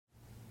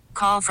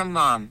Call from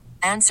mom.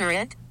 Answer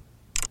it.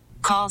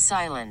 Call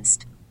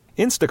silenced.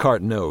 Instacart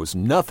knows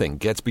nothing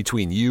gets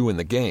between you and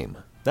the game.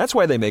 That's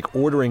why they make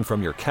ordering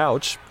from your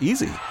couch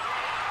easy.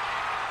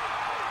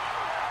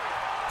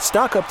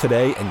 Stock up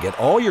today and get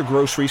all your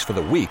groceries for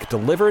the week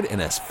delivered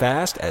in as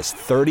fast as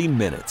 30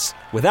 minutes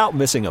without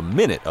missing a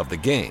minute of the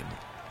game.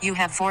 You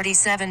have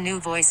 47 new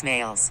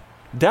voicemails.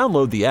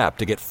 Download the app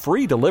to get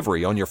free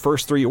delivery on your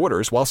first 3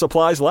 orders while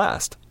supplies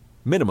last.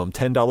 Minimum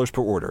 $10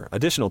 per order.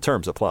 Additional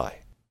terms apply.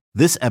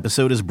 This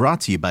episode is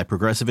brought to you by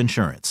Progressive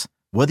Insurance.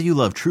 Whether you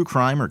love true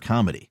crime or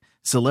comedy,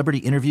 celebrity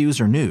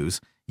interviews or news,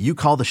 you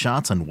call the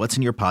shots on what's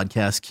in your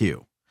podcast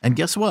queue. And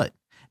guess what?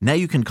 Now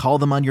you can call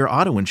them on your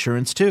auto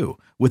insurance too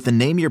with the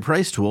Name Your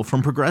Price tool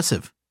from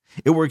Progressive.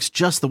 It works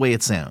just the way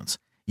it sounds.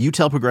 You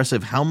tell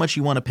Progressive how much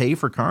you want to pay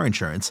for car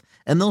insurance,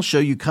 and they'll show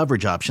you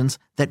coverage options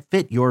that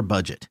fit your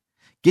budget.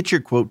 Get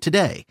your quote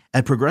today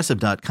at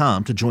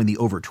Progressive.com to join the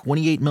over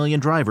 28 million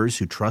drivers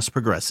who trust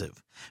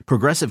Progressive.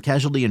 Progressive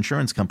Casualty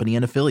Insurance Company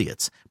and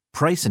Affiliates.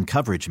 Price and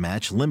coverage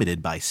match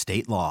limited by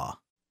state law.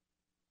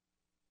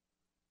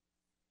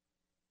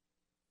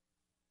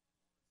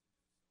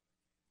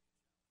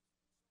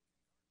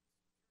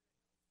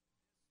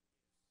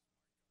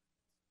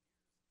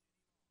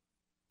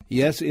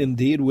 Yes,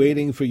 indeed,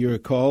 waiting for your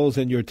calls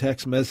and your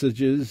text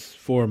messages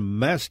for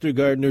Master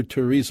Gardener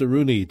Teresa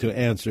Rooney to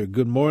answer.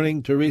 Good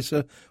morning,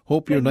 Teresa.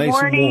 Hope you're nice and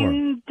warm. Good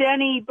morning,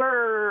 Denny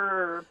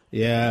Burr.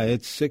 Yeah,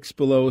 it's 6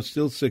 below,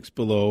 still 6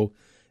 below,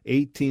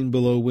 18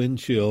 below wind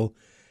chill,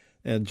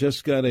 and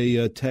just got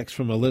a text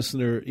from a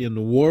listener in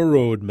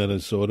Warroad,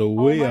 Minnesota,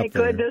 way up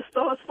there. Oh, my goodness,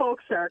 those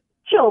folks are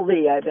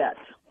chilly, I bet.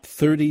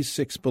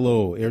 36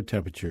 below air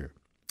temperature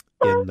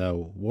in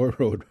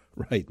Warroad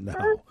right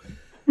now.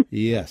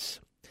 Yes.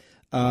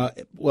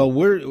 Well,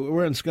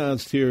 we're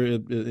ensconced here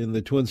in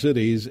the Twin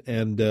Cities,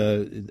 and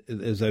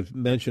as I've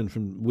mentioned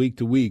from week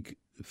to week,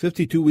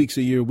 52 weeks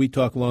a year, we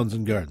talk lawns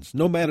and gardens,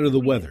 no matter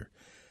the weather.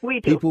 We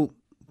do.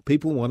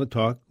 People want to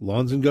talk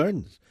lawns and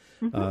gardens,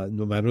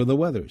 no matter the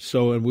weather.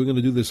 So, and we're going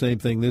to do the same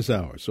thing this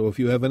hour. So if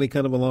you have any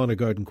kind of a lawn or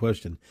garden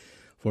question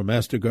for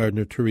Master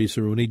Gardener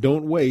Teresa Rooney,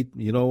 don't wait.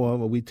 You know,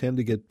 we tend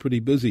to get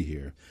pretty busy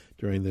here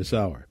during this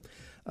hour.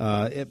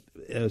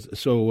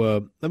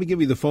 So let me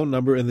give you the phone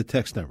number and the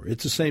text number.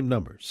 It's the same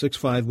number,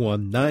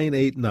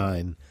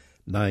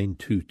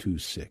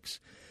 651-989-9226.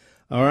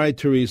 All right,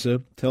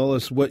 Teresa, tell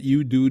us what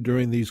you do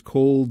during these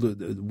cold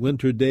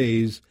winter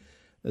days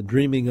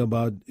dreaming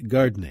about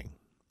gardening.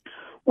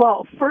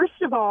 Well,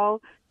 first of all,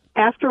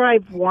 after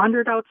I've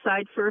wandered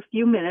outside for a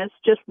few minutes,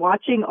 just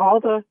watching all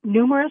the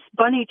numerous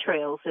bunny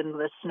trails in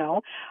the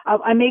snow,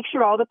 I make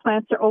sure all the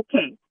plants are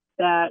okay,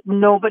 that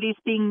nobody's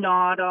being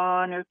gnawed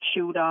on or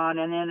chewed on.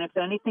 And then if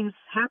anything's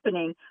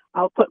happening,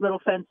 I'll put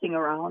little fencing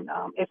around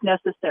if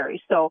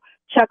necessary. So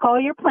check all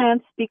your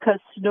plants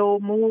because snow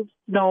moves,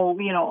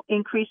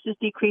 increases,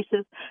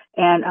 decreases.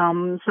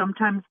 And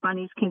sometimes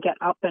bunnies can get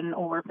up and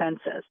over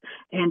fences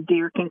and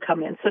deer can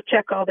come in. So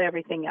check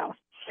everything else.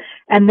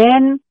 And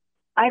then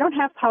I don't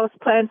have house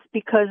plants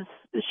because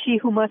she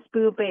who must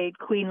be obeyed,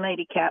 Queen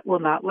Lady Cat, will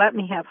not let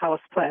me have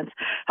house plants.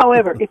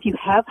 However, if you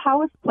have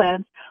house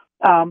plants,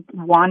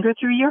 wander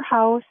through your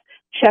house,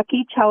 check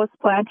each house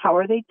plant. How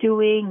are they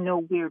doing? No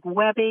weird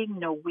webbing,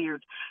 no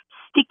weird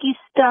sticky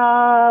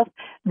stuff,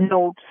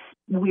 no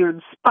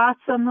weird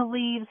spots on the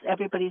leaves.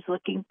 Everybody's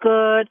looking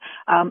good.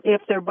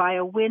 If they're by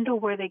a window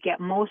where they get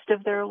most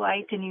of their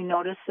light and you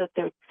notice that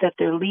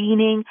they're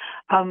leaning,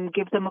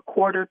 give them a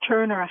quarter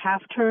turn or a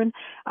half turn.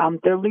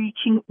 They're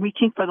reaching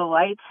for the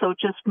light, so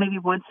just maybe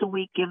once a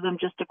week give them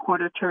just a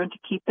quarter turn to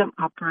keep them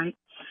upright.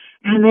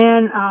 And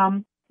then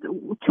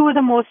two of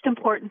the most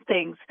important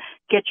things,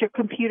 get your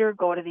computer,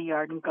 go to the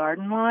Yard and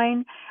Garden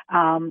line,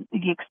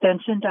 the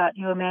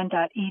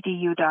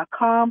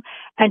extension.umn.edu.com,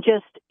 and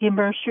just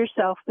immerse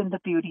yourself in the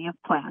beauty of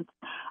plants.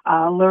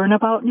 Learn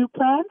about new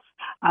plants,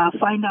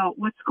 find out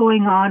what's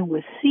going on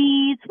with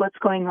seeds, what's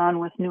going on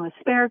with new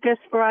asparagus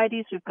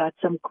varieties. We've got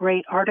some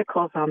great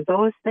articles on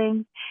those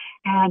things.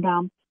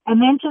 And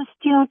then just,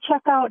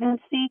 check out and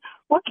see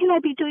what can I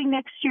be doing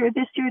this year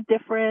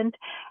different.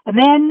 And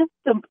then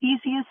the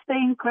easiest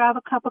thing, grab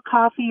a cup of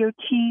coffee or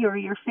tea or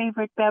your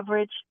favorite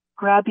beverage,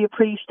 grab your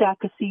pretty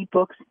stack of seed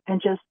books and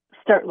just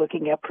start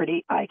looking at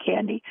pretty eye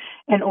candy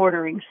and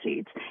ordering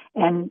seeds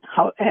and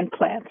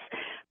plants.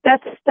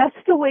 That's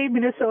the way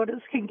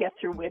Minnesotans can get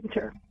through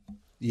winter.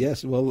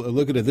 Yes, well,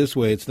 look at it this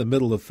way. It's the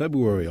middle of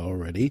February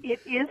already.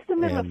 It is the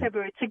middle of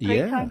February. It's a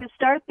great time to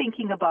start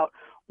thinking about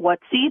what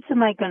seeds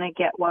am I going to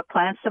get? What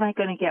plants am I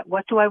going to get?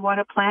 What do I want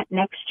to plant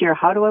next year?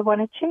 How do I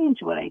want to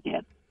change what I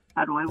did?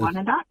 How do I want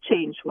to not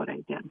change what I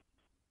did?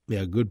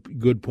 Yeah,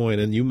 good point.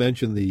 And you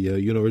mentioned the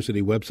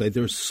university website.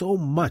 There's so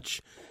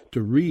much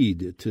to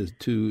read,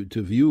 to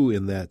view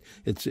in that.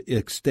 It's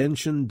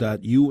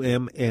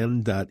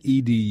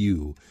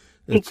extension.umn.edu.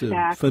 It's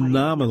a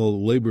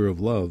phenomenal labor of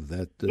love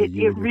that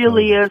it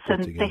really is,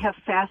 and they have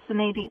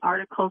fascinating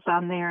articles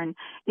on there. And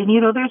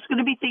there's going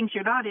to be things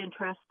you're not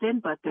interested in,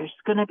 but there's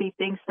going to be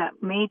things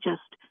that may just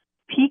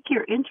pique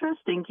your interest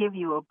and give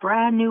you a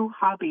brand new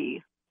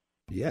hobby.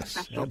 Yes,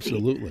 specialty.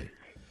 absolutely.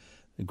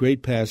 A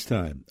great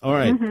pastime. All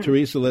right,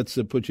 Teresa, let's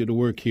put you to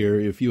work here.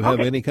 If you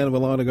have any kind of a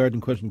lawn and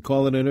garden question,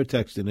 call it in or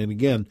text it. And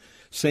again,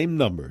 same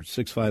number,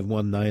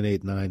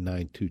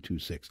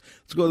 651-989-9226.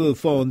 Let's go to the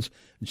phones.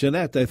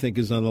 Jeanette, I think,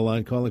 is on the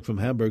line calling from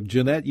Hamburg.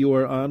 Jeanette, you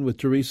are on with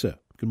Teresa.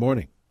 Good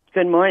morning.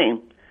 Good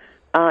morning.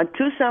 2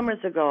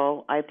 summers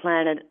ago, I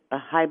planted a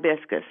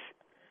hibiscus.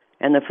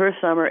 And the first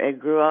summer, it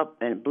grew up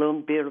and it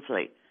bloomed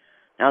beautifully.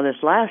 Now,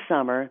 this last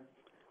summer,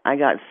 I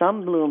got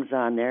some blooms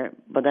on there,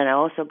 but then I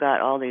also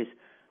got all these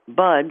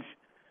buds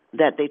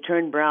that they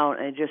turned brown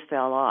and it just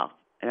fell off.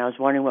 And I was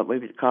wondering what would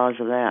be the cause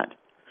of that.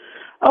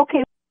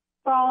 Okay.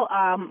 Well,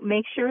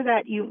 make sure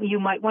that you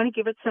might want to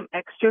give it some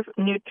extra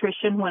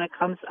nutrition when it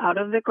comes out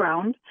of the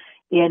ground.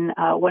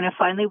 When it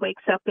finally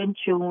wakes up in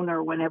June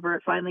or whenever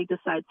it finally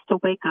decides to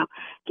wake up,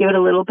 give it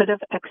a little bit of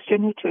extra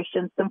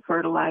nutrition, some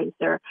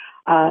fertilizer.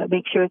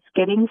 Make sure it's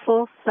getting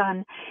full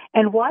sun.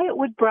 And why it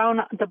would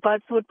the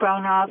buds would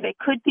brown off, it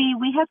could be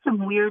we had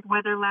some weird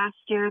weather last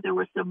year. There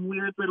were some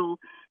weird little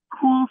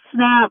cool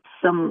snaps,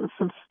 some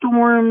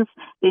storms.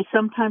 They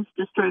sometimes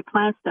destroy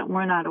plants that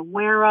we're not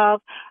aware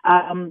of.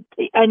 And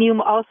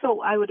you also,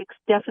 I would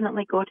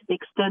definitely go to the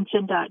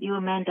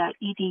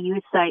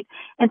extension.umn.edu site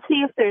and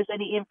see if there's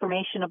any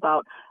information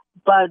about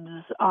buds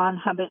on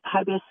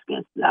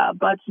hibiscus,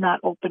 buds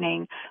not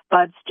opening,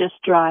 buds just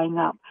drying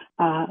up.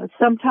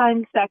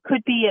 Sometimes that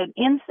could be an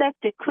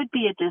insect, it could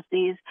be a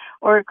disease,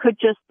 or it could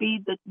just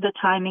be the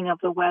timing of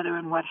the weather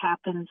and what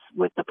happens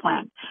with the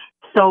plant.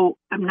 So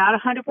I'm not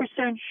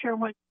 100% sure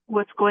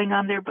what's going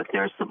on there, but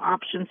there are some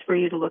options for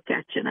you to look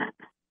at, Jeanette.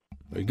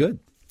 Very good.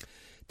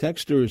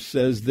 Texter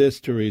says this,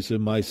 Teresa,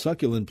 my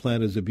succulent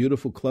plant is a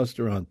beautiful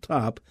cluster on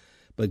top,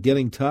 but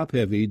getting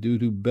top-heavy due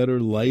to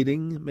better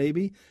lighting,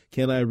 maybe?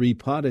 Can I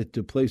repot it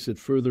to place it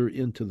further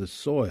into the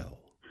soil?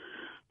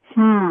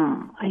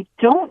 I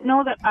don't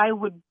know that I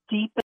would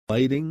deepen.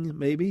 Lighting,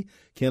 maybe?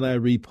 Can I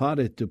repot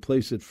it to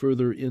place it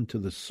further into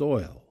the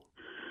soil?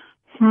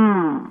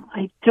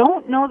 I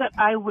don't know that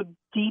I would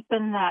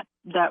deepen that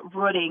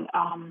rooting.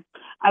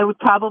 I would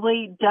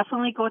definitely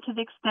go to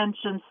the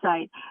extension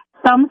site.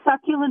 Some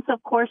succulents,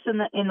 of course,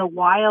 in the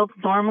wild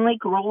normally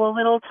grow a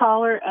little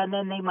taller, and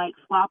then they might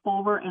flop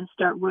over and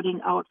start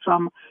rooting out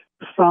from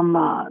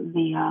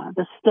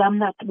the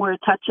stem where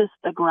it touches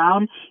the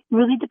ground. It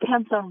really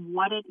depends on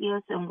what it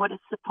is and what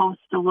it's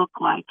supposed to look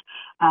like.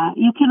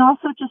 You can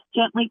also just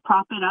gently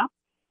prop it up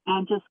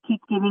and just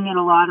keep giving it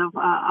a lot of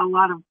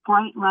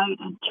bright light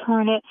and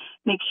turn it.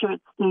 Make sure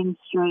it's staying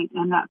straight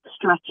and not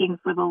stretching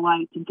for the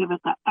light, and give it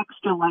that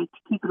extra light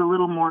to keep it a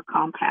little more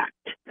compact.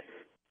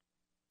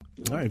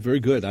 All right, very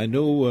good. I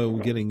know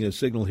we're getting a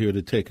signal here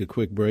to take a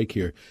quick break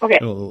here. Okay.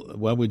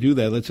 While we do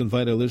that, let's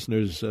invite our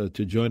listeners to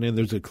join in.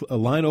 There's a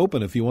line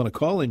open if you want to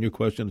call in your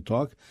question and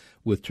talk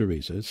with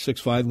Teresa. It's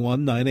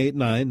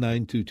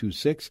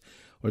 651-989-9226,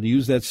 or to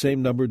use that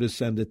same number to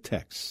send a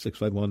text,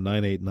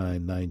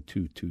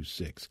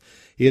 651-989-9226.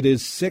 It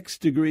is 6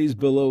 degrees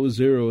below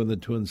zero in the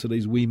Twin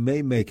Cities. We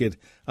may make it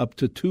up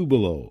to 2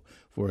 below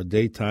for a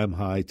daytime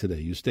high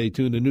today. You stay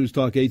tuned to News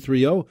Talk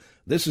 830.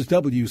 This is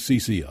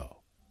WCCO.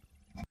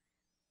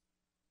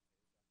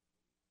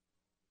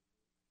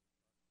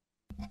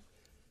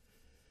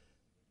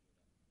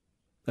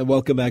 And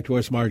welcome back to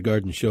our Smart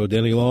Garden Show.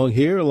 Denny Long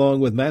here, along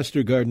with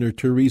Master Gardener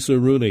Teresa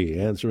Rooney,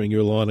 answering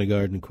your lawn and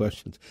garden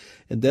questions.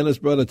 And Dennis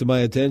brought it to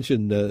my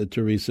attention,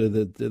 Teresa,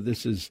 that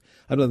this is,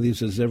 I don't know if this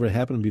has ever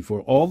happened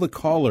before. All the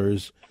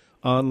callers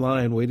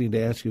online waiting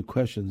to ask you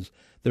questions,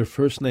 their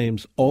first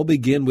names all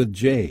begin with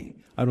J.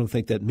 I don't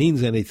think that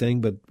means anything,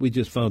 but we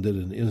just found it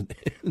an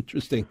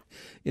interesting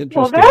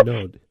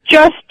note.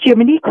 Just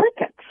Jiminy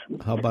Crickets.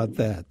 How about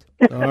that?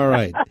 All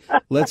right.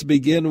 Let's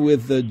begin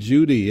with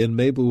Judy in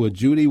Maplewood.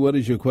 Judy, what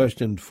is your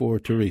question for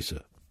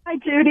Teresa? Hi,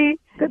 Judy.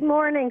 Good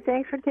morning.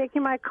 Thanks for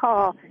taking my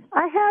call.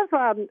 I have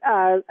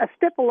a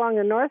strip along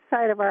the north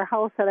side of our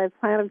house that I've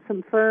planted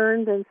some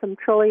ferns and some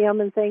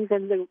trillium and things,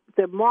 and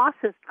the moss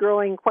is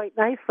growing quite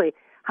nicely.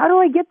 How do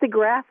I get the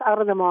grass out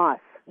of the moss?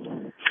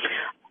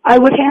 I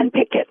would hand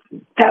pick it.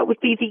 That would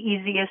be the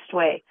easiest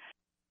way.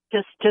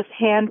 Just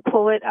hand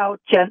pull it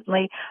out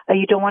gently.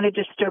 You don't want to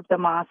disturb the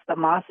moss. The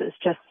moss is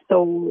just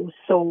so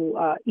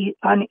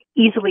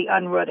easily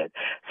unrooted,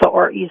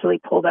 or easily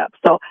pulled up.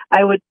 So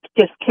I would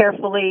just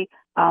carefully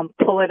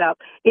pull it up.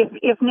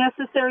 If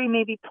necessary,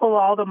 maybe pull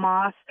all the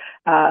moss.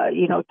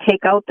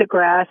 Take out the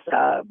grass,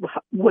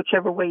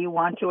 whichever way you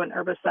want to, an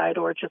herbicide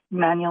or just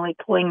manually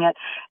pulling it,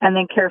 and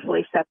then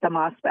carefully set the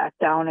moss back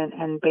down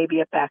and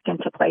baby it back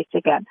into place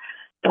again.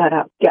 But,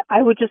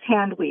 I would just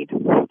hand weed.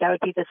 That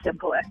would be the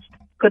simplest.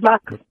 Good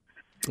luck.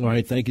 All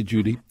right. Thank you,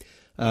 Judy.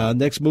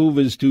 Next move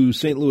is to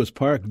St. Louis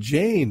Park.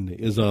 Jane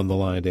is on the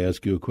line to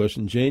ask you a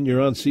question. Jane,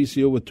 you're on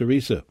CCO with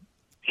Teresa.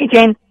 Hey,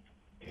 Jane.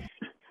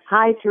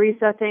 Hi,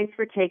 Teresa. Thanks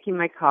for taking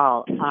my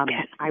call.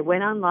 I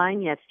went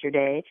online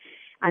yesterday.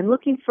 I'm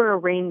looking for a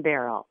rain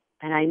barrel,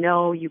 and I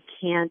know you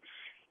can't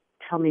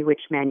tell me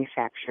which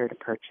manufacturer to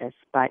purchase,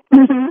 but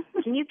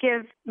can you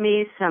give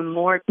me some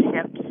more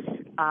tips,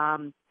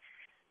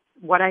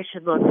 what I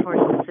should look for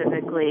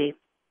specifically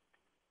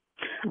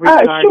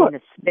regarding sure.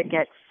 the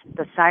spigots,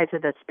 the size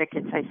of the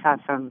spigots. I saw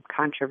some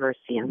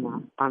controversy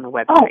on the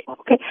website. Oh,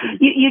 okay.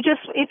 You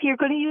just, if you're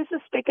going to use a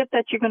spigot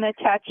that you're going to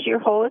attach to your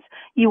hose,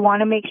 you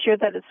want to make sure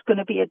that it's going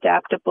to be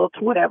adaptable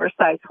to whatever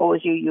size hose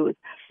you use,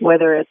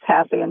 whether it's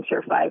 1/2 inch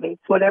or 5/8,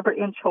 whatever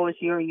inch hose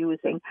you're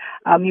using.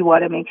 You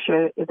want to make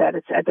sure that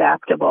it's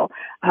adaptable,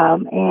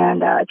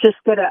 and just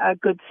get a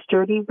good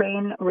sturdy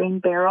rain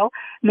barrel.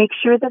 Make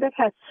sure that it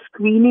has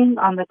screening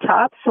on the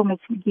top so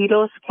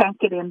mosquitoes can't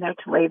get in there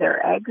to lay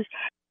their eggs.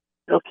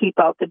 It'll keep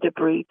out the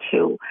debris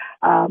too.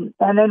 And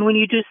then when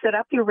you do set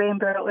up your rain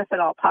barrel, if at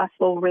all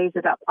possible, raise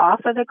it up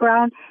off of the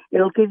ground.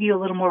 It'll give you a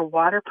little more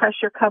water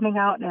pressure coming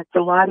out, and it's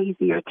a lot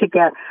easier to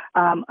get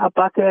a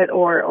bucket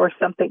or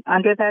something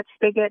under that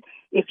spigot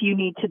if you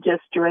need to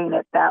just drain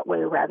it that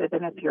way rather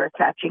than if you're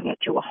attaching it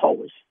to a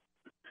hose.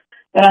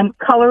 And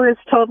color is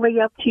totally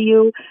up to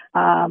you.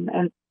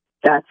 And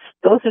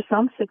those are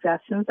some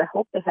suggestions. I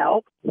hope they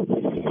help. All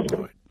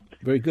right.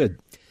 Very good.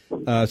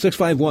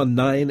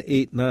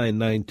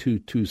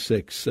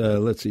 651-989-9226.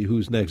 Let's see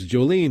who's next.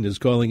 Jolene is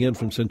calling in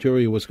from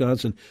Centuria,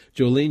 Wisconsin.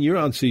 Jolene, you're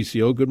on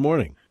CCO. Good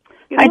morning.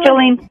 Hi,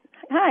 Jolene.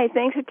 Hi,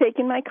 thanks for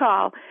taking my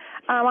call.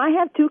 I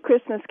have 2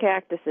 Christmas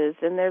cactuses,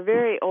 and they're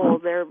very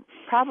old. They're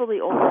probably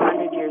over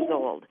 100 years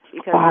old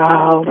because they've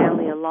been in the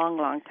family a long,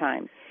 long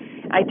time.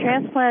 I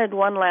transplanted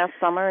one last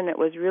summer, and it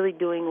was really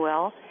doing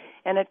well.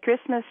 And at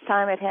Christmas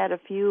time, it had a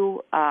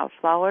few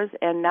flowers,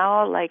 and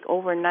now, like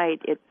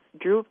overnight, it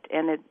drooped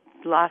and it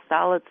lost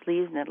all its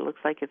leaves, and it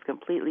looks like it's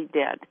completely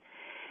dead.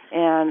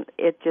 And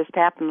it just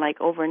happened like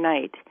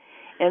overnight.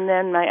 And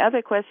then my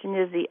other question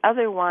is, the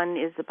other one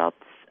is about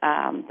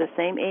the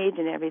same age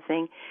and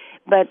everything,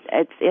 but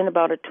it's in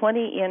about a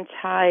 20-inch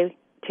high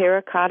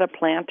terracotta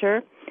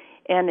planter,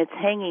 and it's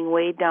hanging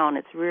way down.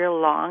 It's real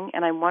long,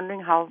 and I'm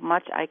wondering how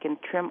much I can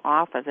trim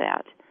off of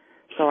that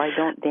so I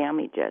don't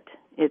damage it.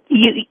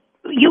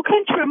 You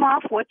can trim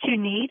off what you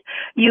need.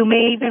 You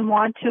may even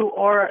want to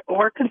or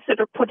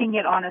consider putting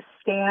it on a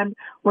stand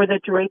where the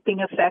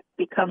draping effect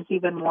becomes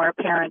even more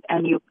apparent,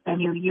 and you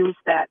use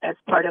that as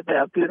part of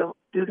the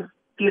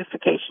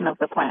beautification of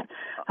the plant.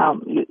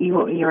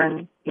 You're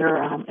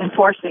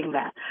enforcing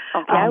that.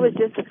 Okay, I was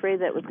just afraid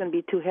that it was going to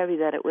be too heavy,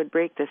 that it would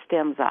break the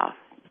stems off.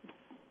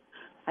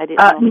 I didn't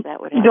know if that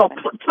would happen. No,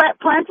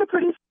 plants are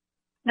pretty.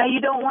 Now,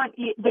 you don't want,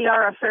 they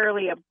are a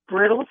fairly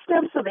brittle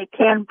stem, so they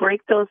can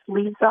break those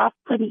leaves off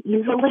pretty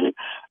easily,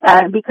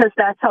 because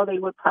that's how they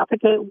would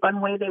propagate,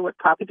 one way they would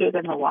propagate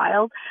in the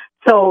wild.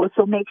 So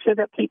make sure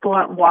that people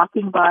aren't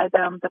walking by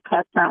them, the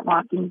pets aren't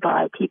walking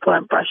by, people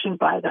aren't brushing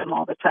by them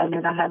all the time.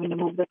 You're not having to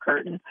move the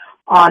curtain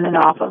on and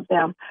off of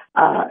them.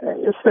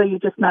 So you're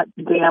just not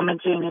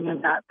damaging and you're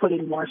not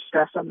putting more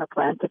stress on the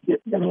plant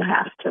than you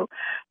have to.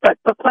 But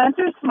plants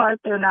are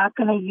smart. They're not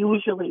going to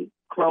usually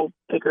grow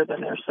bigger than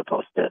they're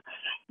supposed to.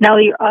 Now,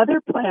 your other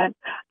plant,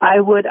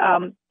 I would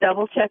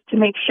double check to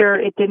make sure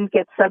it didn't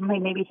get suddenly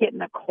maybe hit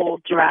in a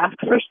cold draft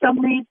for some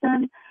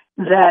reason,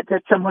 that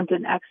someone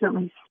didn't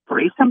accidentally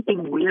spray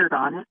something weird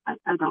on it.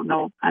 I don't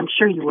know. I'm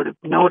sure you would have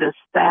noticed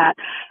that.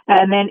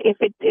 And then if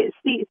it is,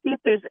 see if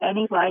there's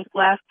any life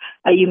left.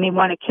 You may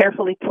want to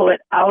carefully pull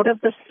it out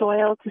of the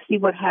soil to see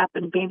what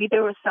happened. Maybe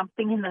there was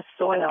something in the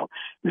soil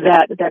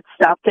that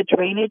stopped the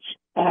drainage,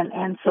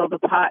 and so the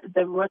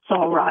roots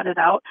all rotted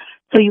out.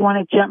 So you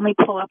want to gently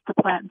pull up the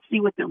plant and see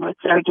what the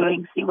roots are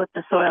doing, see what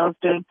the soil is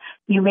doing.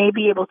 You may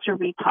be able to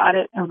repot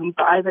it and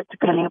revive it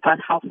depending upon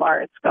how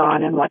far it's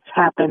gone and what's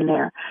happened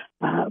there.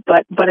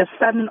 But a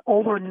sudden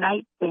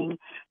overnight thing,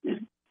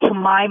 to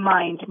my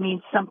mind,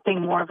 means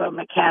something more of a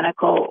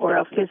mechanical or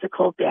a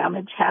physical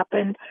damage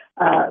happened.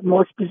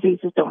 Most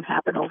diseases don't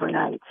happen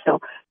overnight, so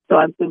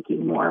I'm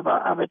thinking more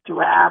of a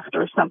draft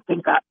or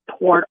something got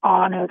poured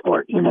on it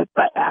or in it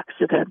by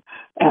accident,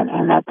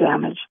 and that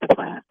damaged the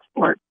plant.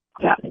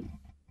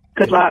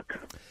 Good luck.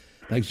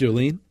 Thanks,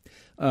 Jolene.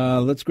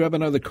 Let's grab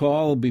another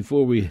call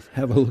before we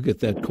have a look at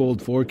that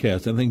cold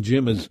forecast. I think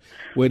Jim is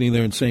waiting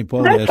there in St.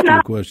 Paul to ask you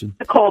a question.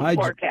 The cold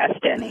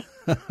forecast, Denny.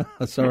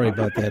 Sorry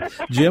about that.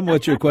 Jim,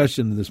 what's your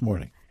question this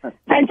morning?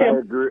 Hi,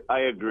 Jim. I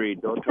agree.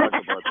 Don't talk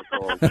about the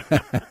cold.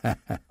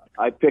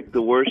 I picked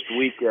the worst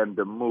weekend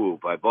to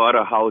move. I bought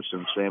a house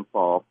in St.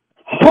 Paul,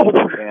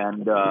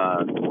 and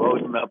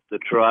loading up the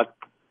truck,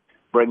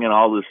 bringing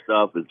all this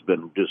stuff, it's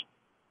been just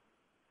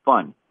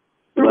fun.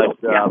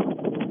 But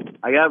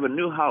I have a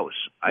new house.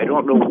 I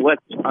don't know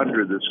what's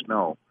under the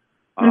snow.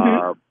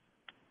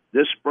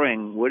 This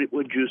spring, what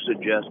would you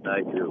suggest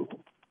I do?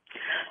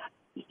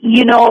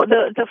 You know,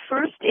 the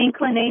first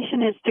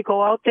inclination is to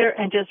go out there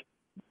and just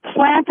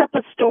plant up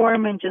a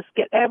storm and just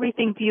get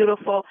everything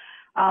beautiful.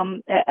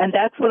 And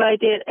that's what I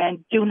did.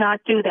 And do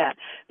not do that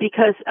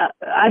because,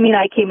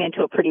 I came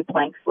into a pretty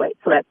blank slate,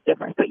 so that's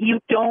different. But you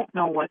don't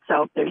know what's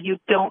out there. You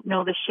don't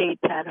know the shade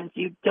patterns.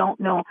 You don't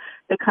know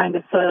the kind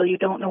of soil. You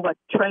don't know what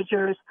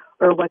treasures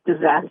or what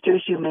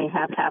disasters you may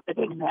have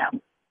happening there.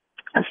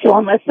 So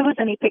unless there was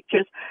any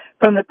pictures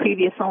from the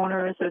previous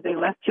owners or they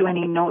left you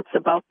any notes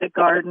about the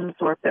gardens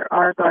or if there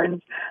are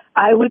gardens,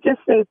 I would just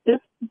say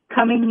this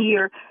coming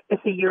year is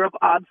a year of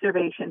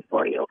observation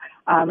for you.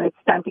 It's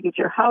time to get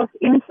your house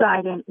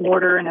inside in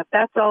order, and if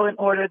that's all in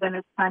order, then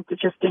it's time to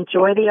just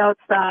enjoy the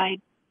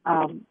outside.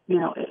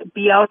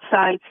 Be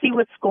outside, see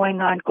what's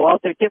going on, go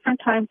out there different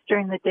times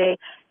during the day,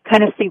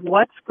 kind of see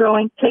what's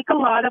growing, take a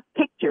lot of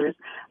pictures,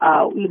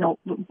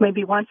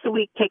 maybe once a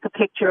week, take a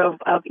picture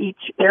of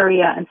each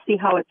area and see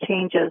how it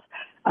changes,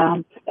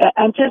 and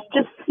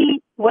just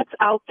see what's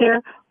out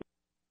there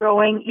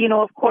growing.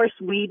 Of course,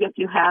 weed if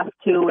you have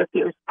to. If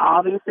there's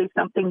obviously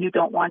something you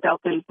don't want out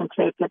there, you can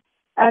take it.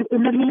 And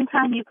in the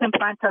meantime, you can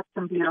plant up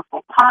some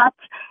beautiful pots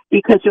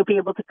because you'll be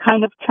able to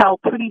kind of tell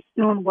pretty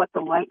soon what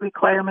the light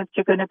requirements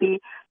are going to be.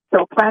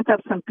 So plant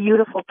up some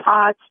beautiful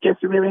pots,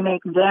 just really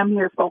make them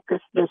your focus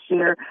this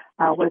year,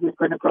 whether you're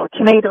going to grow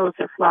tomatoes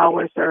or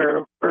flowers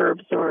or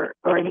herbs or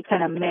any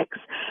kind of mix.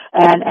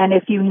 And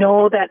if you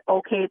know that,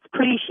 okay, it's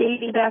pretty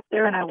shady back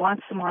there and I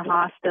want some more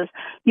hostas,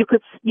 you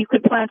could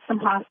plant some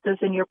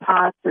hostas in your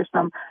pots or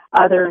some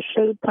other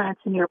shade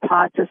plants in your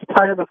pots as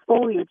part of the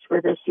foliage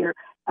for this year,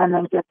 and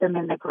then get them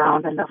in the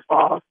ground in the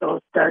fall.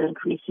 So start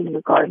increasing your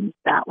gardens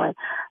that way.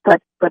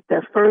 But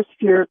the first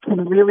year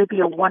can really be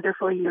a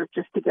wonderful year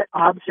just to get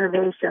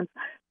observations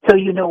so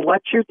you know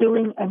what you're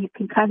doing and you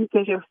can kind of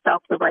give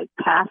yourself the right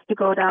path to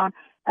go down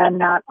and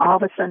not all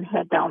of a sudden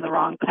head down the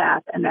wrong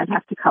path and then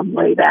have to come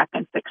way back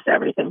and fix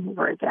everything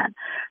over again.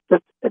 So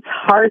it's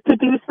hard to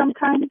do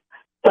sometimes,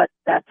 but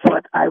that's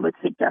what I would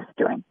suggest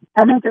doing.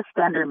 And then just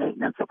standard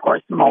maintenance, of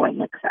course,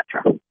 mowing,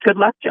 etc. Good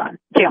luck, Jim.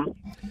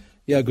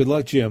 Yeah, good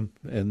luck, Jim,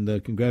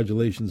 and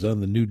congratulations on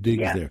the new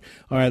digs there.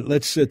 All right,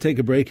 let's take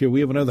a break here.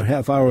 We have another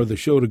half hour of the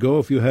show to go.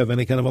 If you have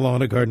any kind of a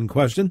lawn or garden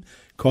question,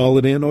 call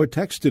it in or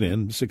text it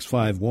in,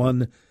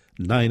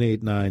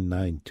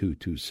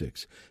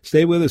 651-989-9226.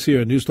 Stay with us here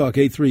on News Talk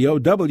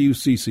 830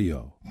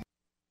 WCCO.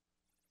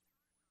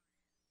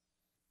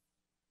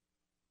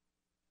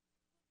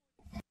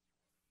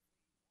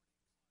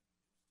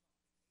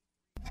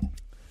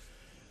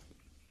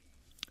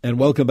 And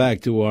welcome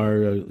back to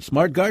our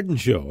Smart Garden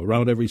Show,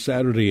 around every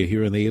Saturday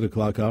here in the 8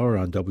 o'clock hour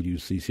on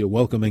WCCO,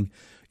 welcoming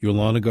your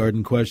lawn and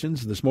garden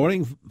questions. This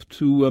morning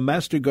to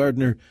Master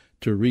Gardener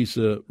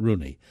Teresa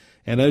Rooney.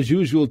 And as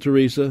usual,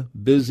 Teresa,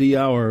 busy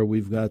hour.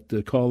 We've got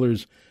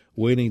callers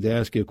waiting to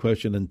ask you a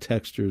question and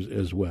texters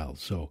as well.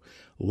 So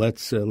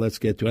let's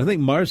get to it. I think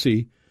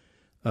Marcy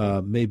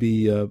may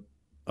be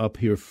up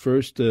here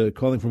first,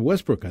 calling from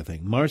Westbrook, I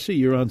think. Marcy,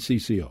 you're on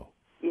CCO.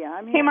 Yeah,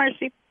 I'm here. Hey,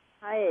 Marcy.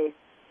 Hi.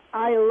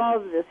 I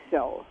love this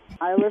show.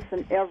 I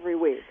listen every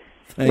week.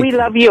 We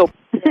love you.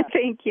 Yeah.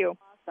 Thank you.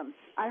 Awesome.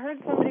 I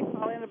heard somebody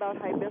call in about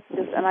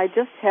hibiscus, and I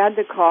just had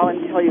to call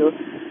and tell you,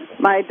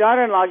 my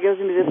daughter-in-law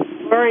gives me this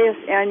glorious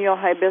annual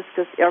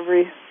hibiscus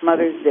every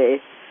Mother's Day.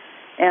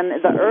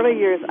 And the early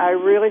years, I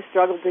really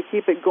struggled to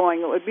keep it going.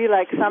 It would be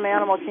like some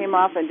animal came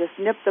off and just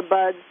nipped the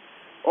buds,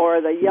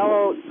 or the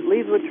yellow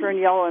leaves would turn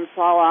yellow and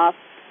fall off,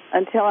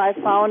 until I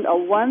found a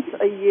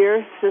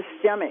once-a-year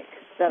systemic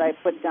that I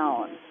put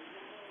down.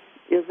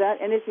 Is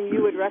that anything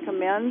you would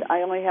recommend?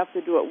 I only have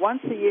to do it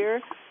once a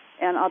year,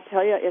 and I'll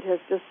tell you, it has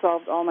just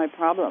solved all my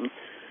problems.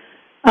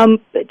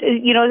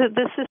 The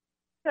systems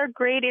are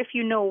great if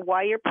you know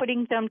why you're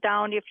putting them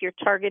down, if you're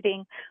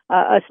targeting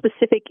a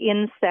specific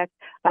insect.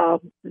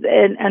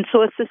 And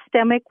so a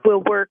systemic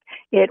will work.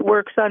 It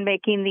works on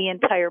making the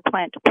entire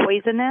plant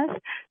poisonous.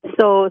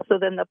 So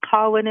then the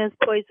pollen is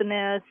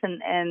poisonous,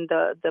 and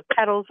the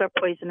petals are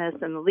poisonous,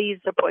 and the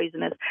leaves are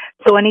poisonous.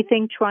 So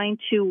anything trying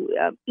to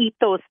eat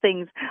those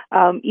things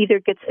either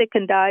gets sick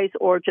and dies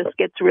or just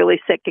gets really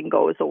sick and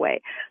goes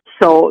away.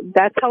 So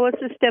that's how a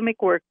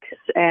systemic works.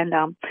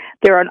 And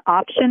they're an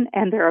option,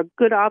 and they're a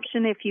good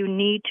option if you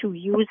need to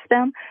use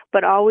them,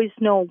 but always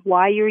know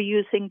why you're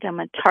using them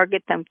and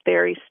target them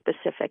very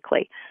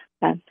specifically.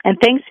 And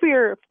thanks for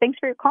your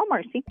call,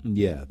 Marcy.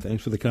 Yeah,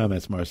 thanks for the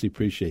comments, Marcy.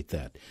 Appreciate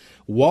that.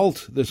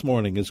 Walt this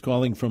morning is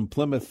calling from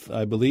Plymouth,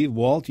 I believe.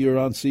 Walt, you're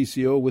on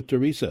CCO with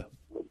Teresa.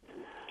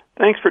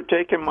 Thanks for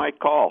taking my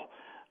call.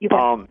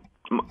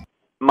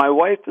 My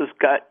wife has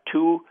got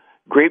 2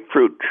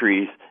 grapefruit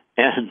trees,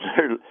 and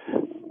they're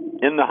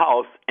in the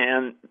house,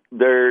 and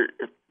they're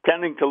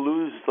tending to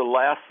lose the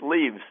last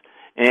leaves.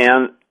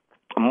 And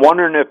I'm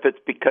wondering if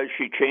it's because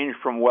she changed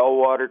from well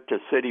water to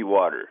city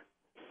water.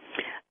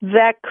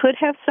 That could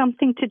have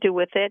something to do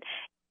with it.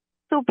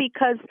 So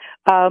because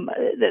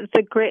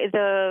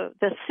the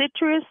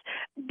citrus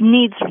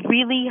needs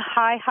really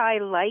high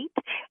light,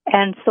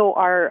 and so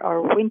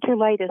our winter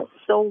light is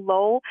so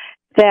low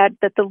that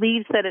the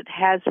leaves that it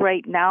has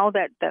right now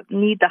that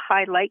need the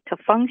high light to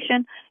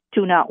function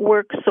do not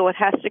work, so it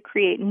has to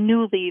create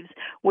new leaves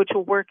which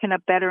will work in a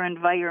better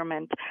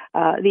environment,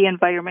 the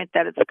environment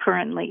that it's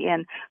currently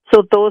in.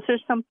 So those are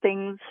some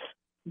things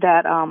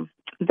that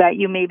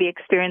you may be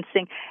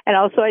experiencing. And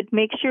also I'd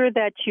make sure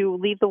that you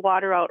leave the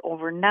water out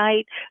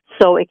overnight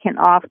so it can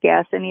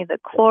off-gas any of the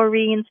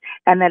chlorines,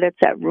 and that it's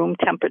at room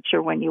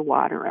temperature when you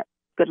water it.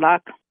 Good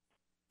luck.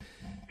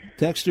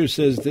 Dexter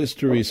says this,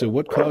 Teresa,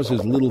 what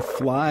causes little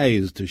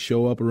flies to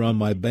show up around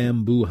my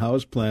bamboo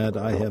houseplant?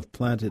 I have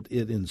planted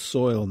it in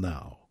soil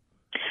now.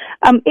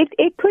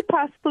 It could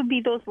possibly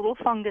be those little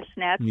fungus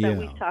gnats that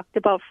we've talked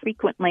about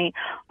frequently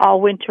all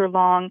winter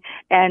long,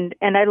 and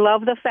I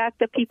love the fact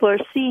that people are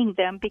seeing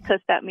them, because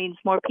that means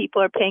more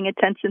people are paying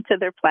attention to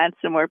their plants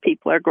and more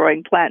people are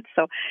growing plants.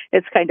 So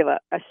it's kind of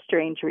a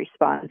strange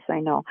response,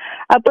 I know.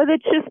 But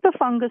it's just the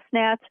fungus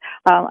gnats.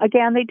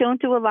 Again, they don't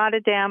do a lot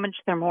of damage.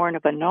 They're more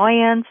of an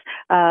annoyance.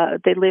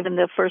 They live in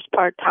the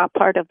top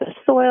part of the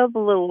soil. The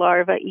little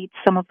larvae eat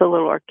some of the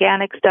little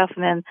organic stuff,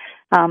 and then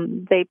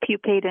they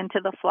pupate into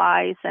the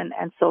flies, and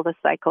so the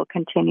cycle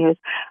continues.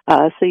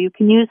 So you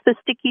can use the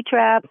sticky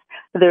traps.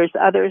 There's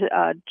other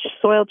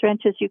soil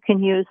drenches you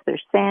can use.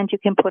 There's sand you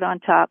can put on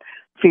top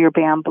for your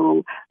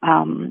bamboo.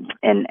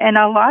 And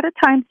a lot of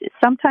times,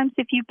 sometimes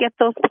if you get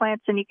those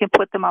plants and you can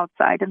put them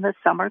outside in the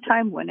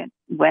summertime when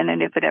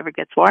and if it ever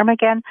gets warm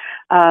again,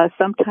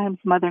 sometimes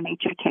Mother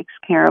Nature takes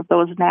care of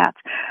those gnats.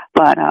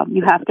 But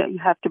you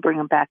have to bring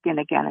them back in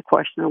again, of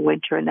course, in the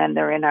winter, and then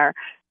they're in our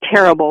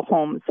terrible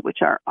homes, which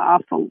are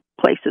awful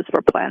places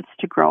for plants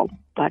to grow.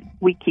 But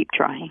we keep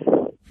trying.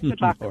 Good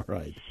luck. All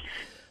right.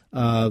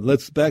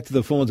 Let's back to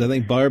the phones. I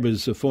think Barb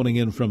is phoning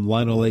in from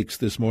Lino Lakes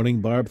this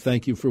morning. Barb,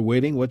 thank you for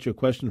waiting. What's your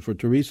question for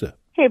Teresa?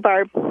 Hey,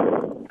 Barb.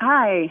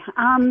 Hi.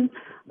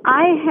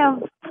 I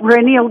have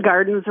perennial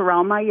gardens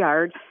around my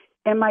yard,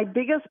 and my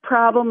biggest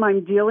problem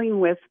I'm dealing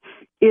with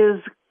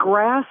is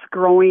grass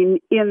growing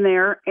in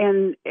there,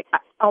 and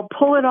I'll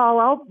pull it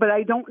all out, but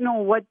I don't know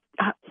what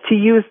to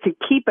use to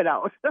keep it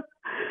out.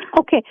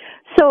 Okay.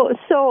 So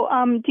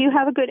do you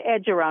have a good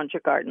edge around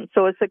your garden?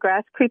 So is the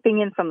grass creeping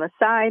in from the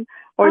side,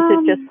 or is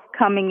it just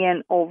coming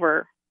in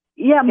over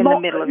in the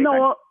middle of your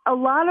garden? A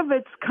lot of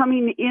it's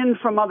coming in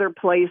from other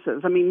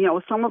places. I mean,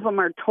 some of them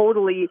are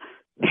totally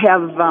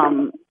have,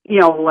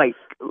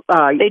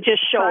 they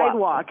just show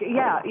sidewalk.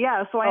 up.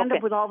 Yeah. So I end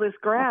up with all this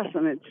grass,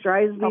 and it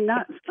drives me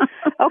nuts.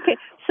 Okay.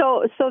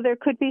 So there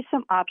could be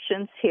some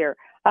options here.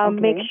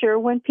 Make sure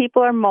when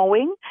people are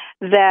mowing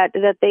that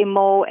they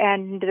mow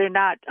and they're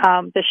not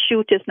the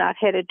chute is not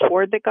headed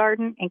toward the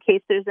garden, in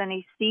case there's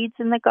any seeds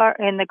in the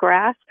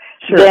grass.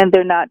 Sure. Then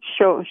they're not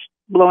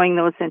blowing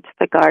those into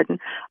the garden.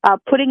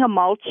 Putting a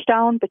mulch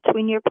down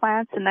between your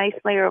plants, a nice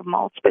layer of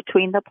mulch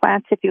between the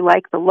plants, if you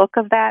like the look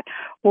of that,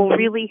 will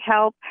really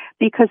help,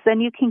 because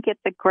then you can get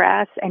the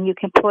grass and you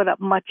can pull it up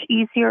much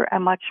easier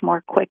and much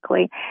more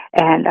quickly.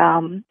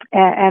 And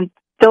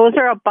those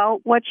are about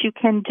what you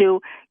can do.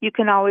 You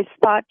can always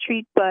spot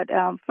treat, but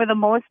for the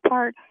most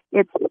part,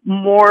 it's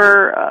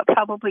more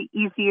probably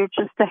easier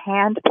just to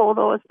hand pull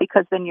those,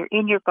 because then you're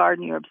in your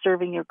garden, you're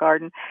observing your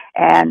garden,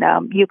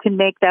 and you can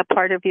make that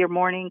part of your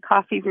morning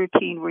coffee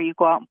routine where you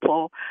go out and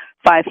pull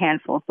 5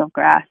 handfuls of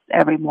grass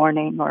every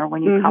morning, or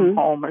when you come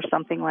home, or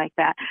something like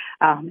that,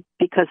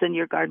 because then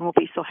your garden will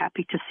be so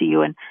happy to see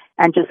you and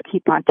just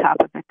keep on top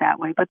of it that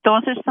way. But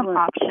those are some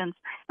options.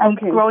 And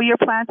grow your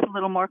plants a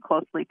little more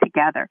closely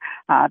together.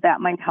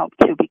 That might help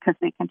too, because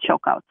they can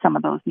choke out some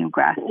of those new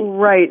grasses.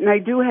 Right, and I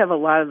do have a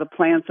lot of the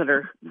plants that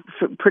are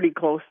pretty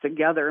close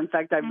together. In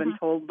fact, I've been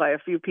told by a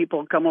few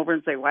people come over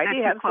and say, "Why do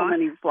you have so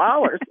many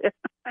flowers?"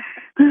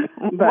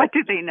 What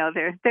do they know?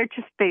 They're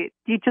just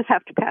you just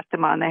have to pat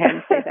them on the head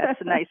and say,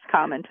 "That's a nice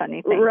comment,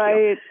 honey." Thank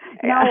you.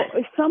 Now,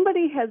 Yeah.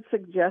 Somebody had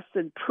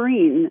suggested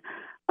preen,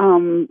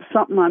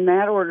 something on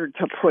that order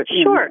to put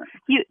in. Sure,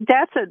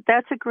 that's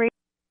a great.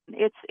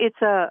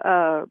 It's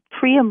a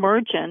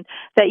pre-emergent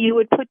that you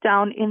would put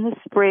down in the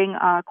spring,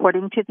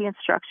 according to the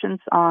instructions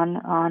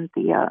on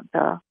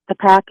the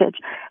package,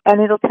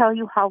 and it'll tell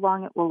you how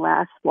long it will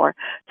last for.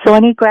 So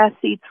any grass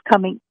seeds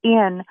coming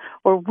in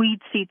or weed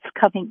seeds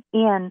coming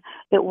in,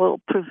 it will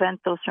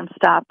prevent those from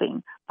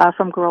stopping,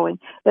 from growing.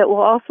 It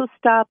will also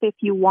stop if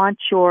you want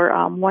your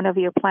one of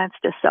your plants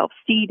to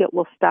self-seed. It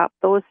will stop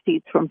those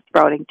seeds from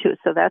sprouting too.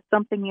 So that's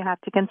something you have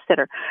to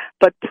consider.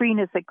 But preen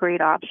is a great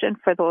option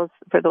for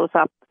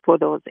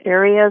those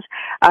areas.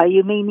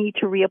 You may need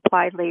to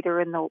reapply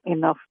later in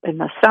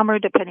the summer,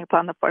 depending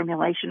upon the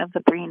formulation of the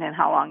preen and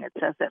how long it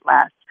says it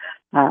lasts.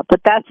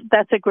 But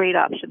that's a great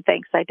option.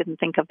 Thanks. I didn't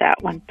think of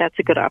that one. That's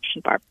a good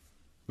option, Barb.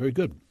 Very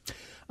good.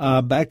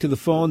 Back to the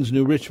phones.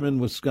 New Richmond,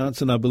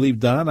 Wisconsin. I believe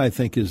Don, I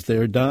think, is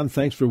there. Don,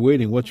 thanks for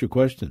waiting. What's your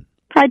question?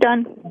 Hi,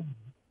 Don.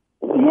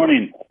 Good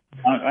morning.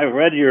 I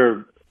read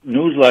your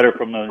newsletter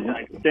from the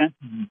extension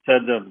and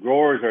said the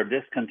growers are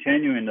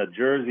discontinuing the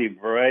Jersey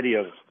variety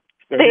of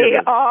They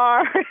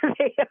are.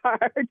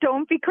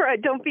 Don't be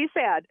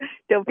sad.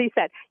 Don't be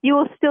sad. You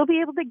will still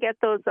be able to get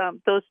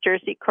those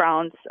Jersey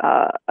crowns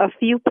a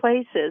few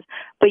places,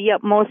 but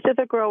yet most of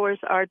the growers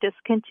are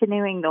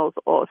discontinuing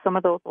some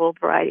of those old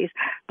varieties.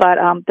 But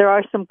there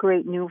are some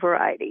great new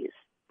varieties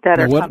that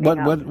are coming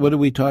up. What are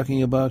we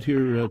talking about here,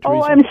 Teresa?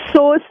 Oh, I'm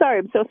so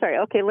sorry.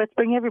 Okay, let's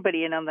bring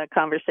everybody in on the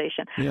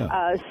conversation.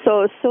 Yeah.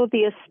 So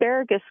the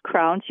asparagus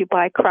crowns, you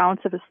buy crowns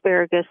of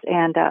asparagus,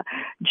 and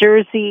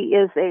Jersey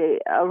is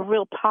a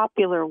real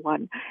popular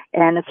one,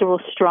 and it's a real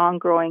strong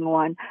growing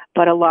one,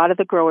 but a lot of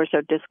the growers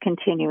are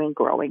discontinuing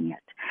growing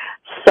it.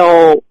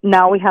 So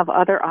now we have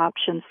other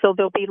options. So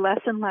there'll be less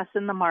and less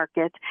in the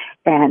market,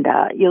 and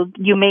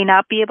you may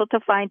not be able to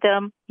find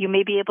them. You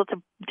may be able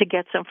to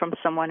get some from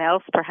someone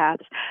else,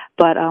 perhaps,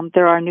 but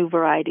there are new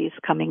varieties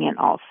coming in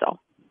also.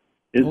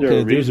 Is there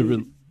a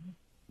reason?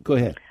 Go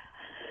ahead.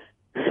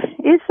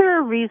 Is there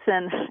a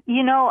reason?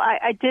 You know,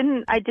 I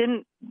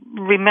didn't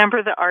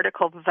remember the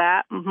article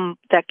that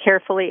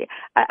carefully.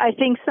 I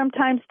think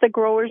sometimes the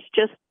growers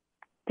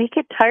they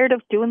get tired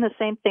of doing the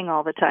same thing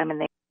all the time,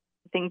 and they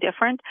something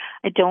different.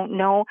 I don't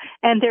know.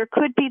 And there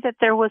could be that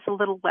there was a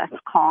little less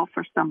call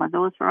for some of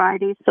those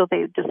varieties, so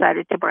they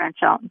decided to branch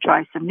out and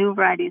try some new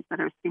varieties that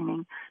are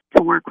seeming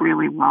to work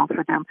really well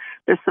for them.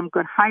 There's some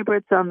good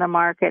hybrids on the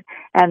market,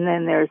 and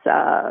then there's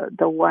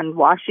the one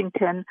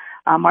Washington,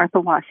 Martha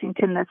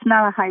Washington, that's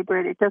not a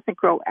hybrid. It doesn't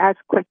grow as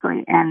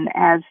quickly and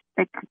as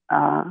thick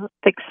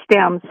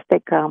stems,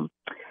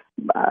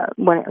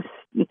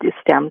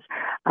 stems,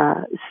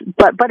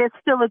 but it's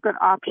still a good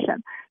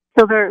option.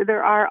 So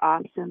there are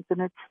options,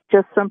 and it's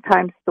just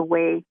sometimes the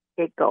way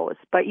it goes.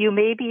 But you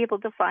may be able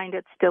to find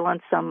it still on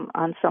some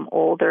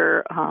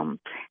older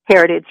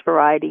heritage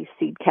variety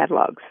seed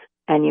catalogs,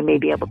 and you may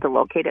be able to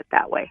locate it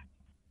that way.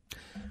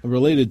 A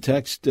related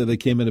text that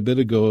came in a bit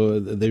ago,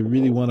 they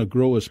really want to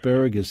grow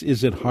asparagus.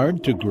 Is it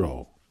hard to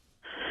grow?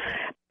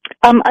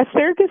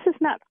 Asparagus is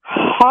not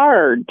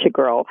hard to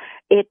grow.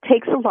 It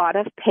takes a lot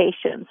of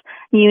patience.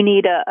 You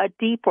need a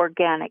deep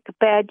organic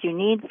bed. You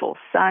need full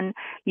sun.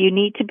 You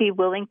need to be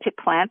willing to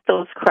plant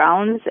those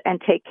crowns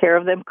and take care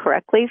of them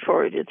correctly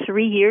for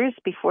 3 years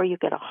before you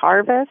get a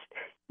harvest.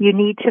 You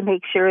need to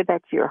make sure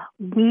that you're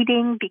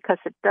weeding because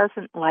it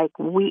doesn't like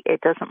weed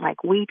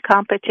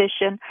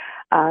competition.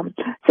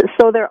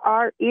 So there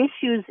are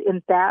issues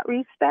in that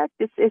respect.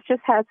 It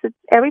just has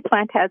every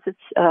plant has its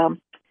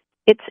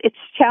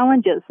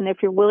challenges, and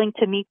if you're willing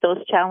to meet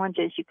those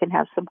challenges, you can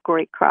have some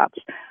great crops.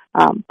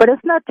 But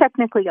it's not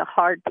technically a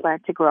hard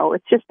plant to grow.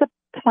 It's just a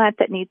plant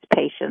that needs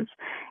patience,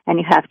 and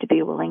you have to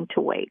be willing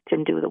to wait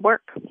and do the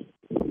work.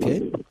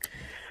 Okay.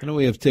 I know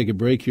we have to take a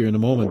break here in a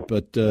moment,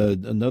 but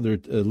another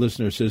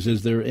listener says,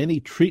 is there any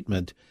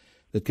treatment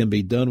that can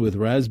be done with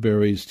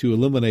raspberries to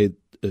eliminate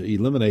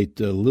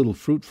little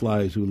fruit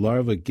flies who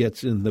larva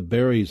gets in the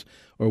berries?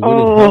 Or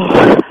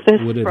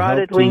would it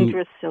spotted winged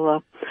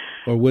Drusilla.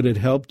 Or would it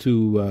help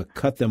to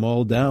cut them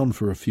all down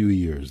for a few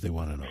years? They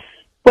want to know.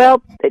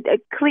 Well,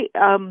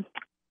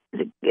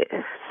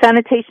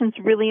 sanitation is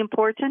really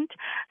important,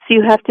 so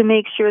you have to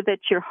make sure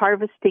that you're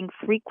harvesting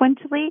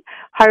frequently.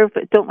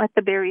 Don't let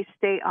the berries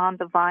stay on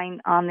the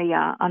vine, on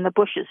the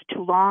bushes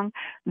too long.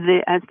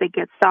 As they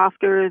get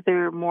softer,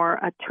 they're more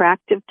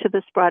attractive to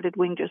the spotted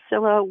winged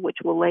Drusilla,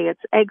 which will lay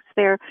its eggs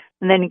there,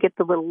 and then you get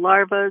the little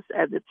larvas,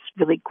 and it's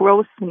really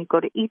gross when you go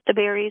to eat the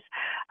berries.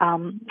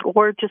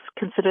 Or just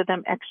consider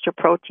them extra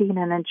protein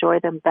and enjoy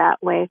them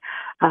that way.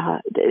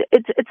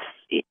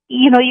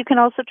 You can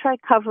also try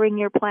covering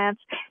your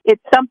plants.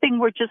 It's something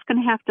we're just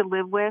going to have to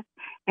live with,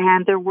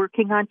 and they're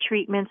working on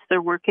treatments. They're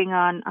working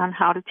on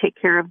how to take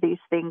care of these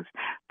things.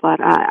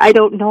 But I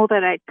don't know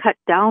that I'd cut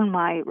down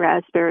my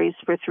raspberries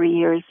for 3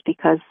 years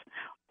because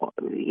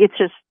it's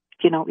just,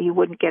 you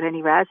wouldn't get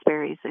any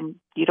raspberries, and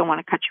you don't want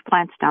to cut your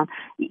plants down.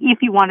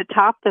 If you want to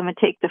top them and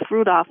take the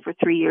fruit off for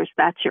 3 years,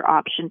 that's your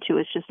option too.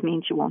 It just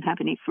means you won't have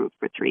any fruit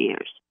for 3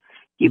 years.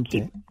 You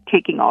keep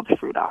taking all the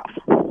fruit off.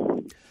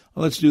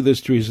 Well, let's do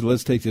this, Teresa.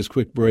 Let's take this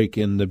quick break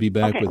and be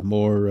back with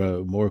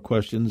more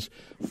questions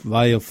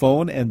via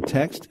phone and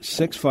text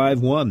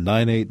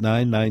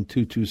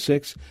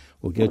 651-989-9226.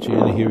 We'll get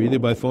you in here either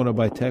by phone or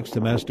by text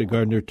to Master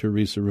Gardener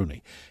Teresa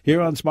Rooney.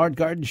 Here on Smart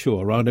Garden Show,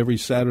 around every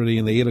Saturday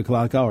in the 8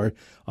 o'clock hour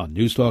on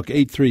News Talk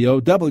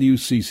 830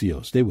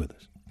 WCCO. Stay with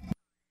us.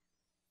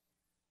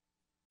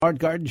 Smart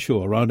Garden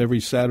Show, around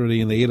every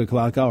Saturday in the 8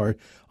 o'clock hour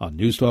on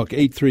News Talk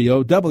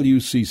 830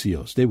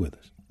 WCCO. Stay with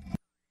us.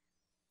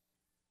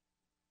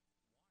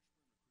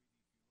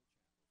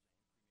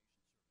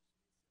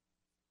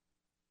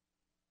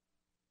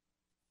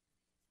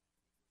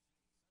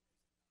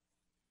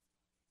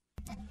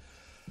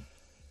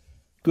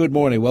 Good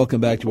morning.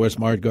 Welcome back to our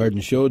Smart Garden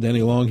Show.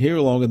 Denny Long here,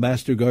 along with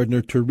Master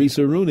Gardener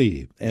Teresa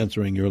Rooney,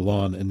 answering your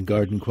lawn and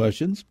garden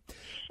questions.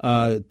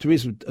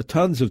 Teresa,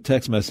 tons of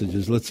text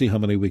messages. Let's see how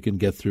many we can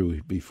get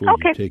through before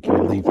you take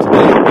your leave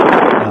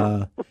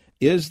today.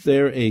 Is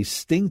there a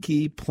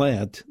stinky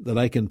plant that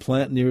I can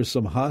plant near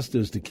some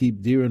hostas to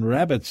keep deer and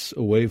rabbits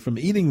away from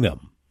eating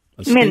them?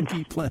 A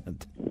stinky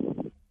plant.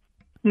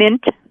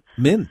 Mint.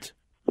 Mint.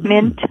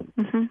 Mint.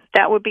 Mm-hmm.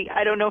 That would be,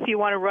 I don't know if you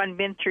want to run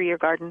mint through your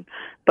garden,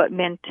 but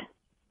mint.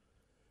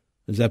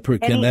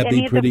 Can that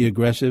be pretty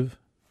aggressive?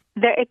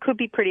 It could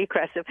be pretty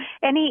aggressive.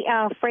 Any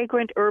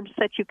fragrant herbs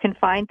that you can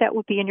find that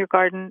would be in your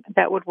garden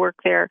that would work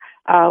there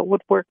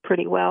would work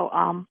pretty well.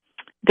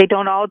 They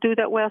don't all do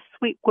that well.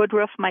 Sweet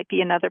woodruff might be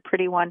another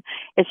pretty one.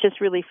 It's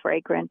just really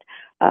fragrant.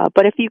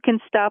 But if you can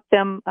stop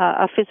them,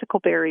 a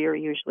physical barrier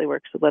usually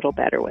works a little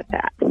better with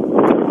that.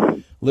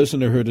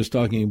 Listener heard us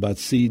talking about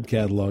seed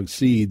catalog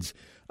seeds.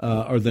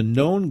 Are the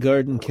known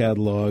garden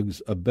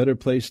catalogs a better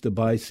place to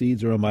buy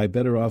seeds, or am I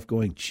better off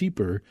going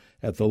cheaper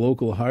at the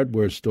local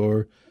hardware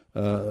store?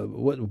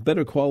 What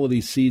better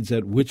quality seeds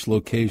at which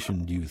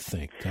location do you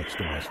think? Text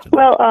to Weston.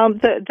 Well,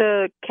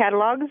 the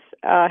catalogs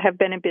have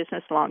been in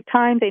business a long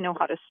time. They know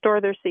how to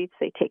store their seeds.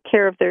 They take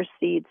care of their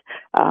seeds.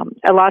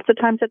 Lots of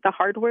times at the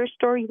hardware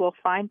store, you will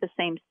find the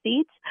same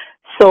seeds.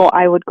 So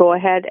I would go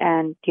ahead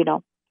and,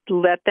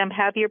 let them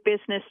have your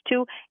business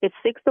too. It's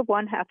 6 of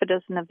one, half a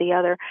dozen of the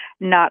other.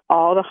 Not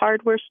all the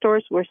hardware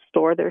stores will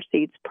store their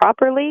seeds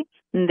properly.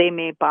 They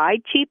may buy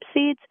cheap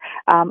seeds,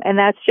 and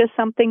that's just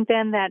something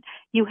then that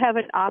you have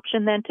an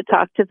option then to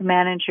talk to the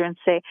manager and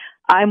say,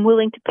 I'm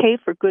willing to pay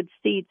for good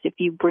seeds if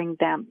you bring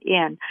them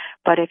in,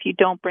 but if you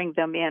don't bring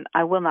them in,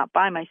 I will not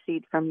buy my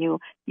seed from you.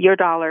 Your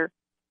dollar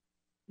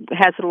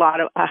has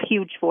a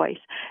huge voice,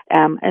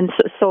 and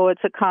so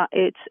it's a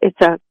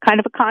kind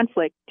of a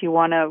conflict. Do you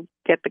want to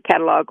get the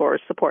catalog or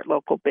support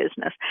local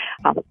business?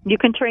 You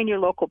can train your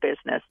local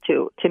business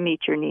to meet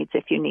your needs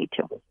if you need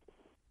to,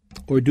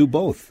 or do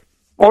both.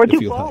 Or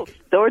do both.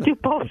 Or do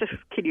both.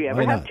 Can you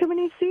ever have too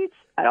many seeds?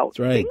 I don't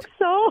think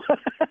so.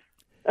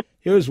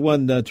 Here's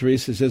one,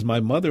 Teresa says, my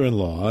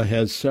mother-in-law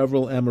has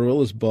several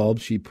amaryllis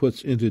bulbs she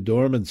puts into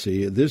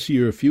dormancy. This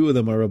year, a few of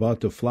them are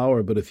about to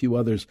flower, but a few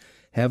others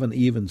haven't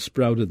even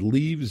sprouted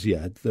leaves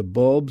yet. The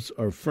bulbs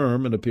are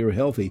firm and appear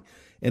healthy.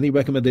 Any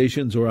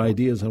recommendations or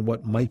ideas on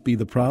what might be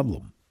the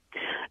problem?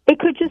 It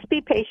could just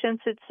be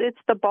patience. It's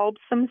the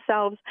bulbs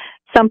themselves.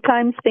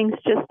 Sometimes things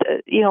just,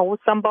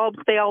 some bulbs,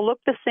 they all look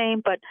the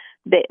same, but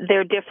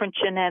they're different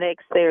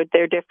genetics.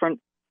 They're different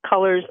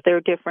colors.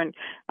 They're different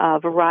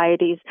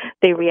varieties.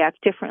 They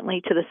react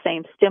differently to the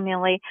same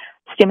stimuli.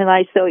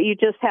 So you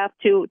just have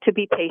to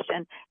be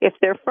patient. If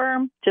they're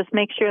firm, just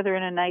make sure they're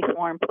in a nice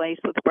warm place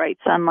with bright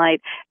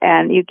sunlight,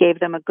 and you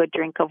gave them a good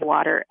drink of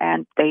water,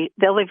 and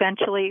they'll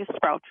eventually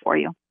sprout for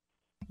you.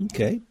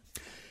 Okay.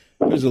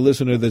 There's a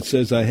listener that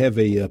says, I have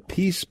a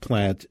peace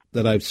plant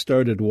that I've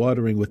started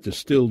watering with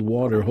distilled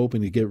water,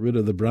 hoping to get rid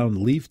of the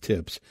brown leaf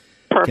tips.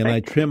 Perfect. Can I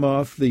trim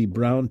off the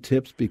brown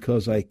tips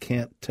because I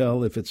can't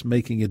tell if it's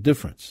making a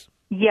difference?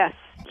 Yes.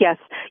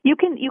 You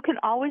can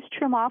always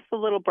trim off the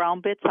little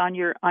brown bits on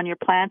your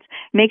plants.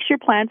 Makes your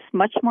plants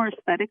much more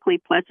aesthetically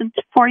pleasant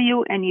for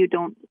you, and you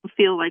don't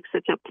feel like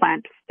such a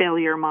plant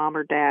failure mom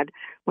or dad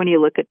when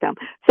you look at them.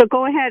 So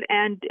go ahead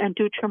and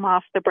do trim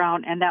off the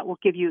brown, and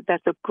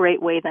that's a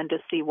great way then to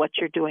see what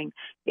you're doing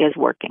is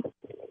working.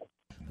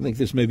 I think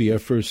this may be our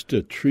first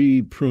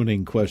tree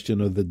pruning question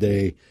of the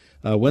day.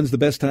 When's the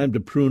best time to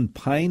prune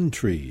pine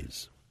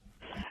trees?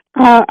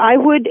 I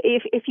would,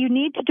 if you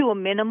need to do a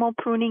minimal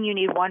pruning, you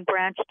need one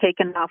branch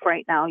taken off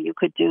right now, you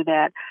could do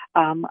that.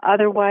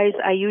 Otherwise,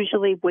 I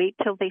usually wait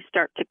till they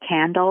start to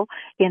candle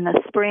in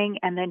the spring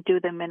and then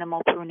do the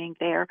minimal pruning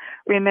there.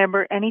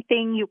 Remember,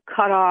 anything you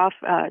cut off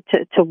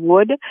to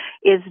wood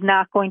is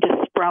not going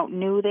to sprout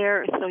new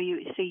there, so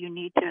you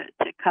need to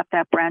cut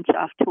that branch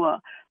off to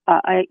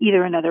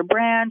either another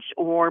branch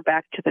or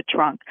back to the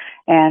trunk.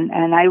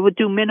 And I would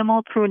do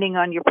minimal pruning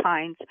on your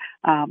pines.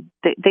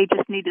 They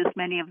just need as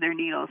many of their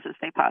needles as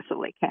they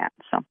possibly can.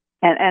 So,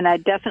 and I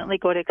definitely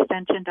go to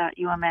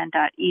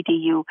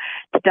extension.umn.edu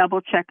to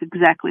double check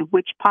exactly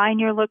which pine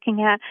you're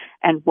looking at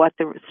and what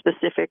the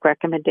specific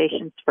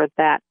recommendations for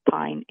that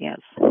pine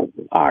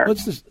are.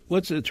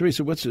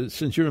 Teresa,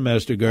 since you're a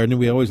master gardener,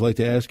 we always like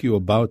to ask you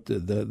about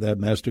that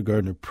master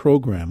gardener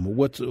program.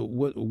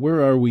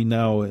 Where are we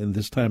now in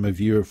this time of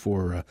year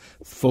for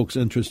folks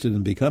interested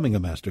in becoming a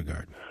master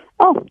gardener?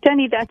 Oh,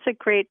 Jenny, that's a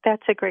great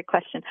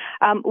question.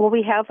 Well,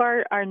 we have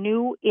our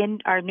new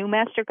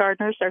master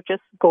gardeners are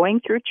just going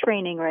through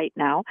training right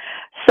now.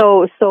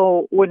 So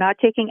we're not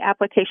taking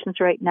applications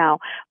right now,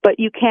 but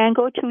you can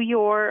go to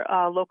your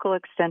local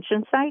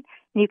extension site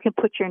and you can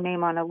put your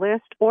name on a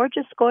list, or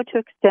just go to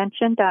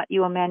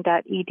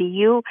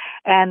extension.umn.edu,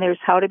 and there's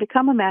how to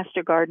become a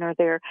master gardener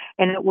there,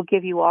 and it will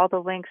give you all the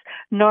links.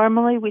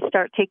 Normally, we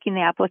start taking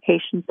the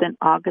applications in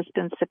August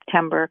and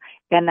September,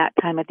 and that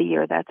time of the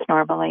year, that's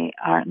normally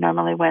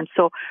when.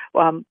 So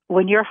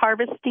when you're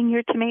harvesting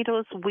your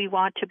tomatoes, we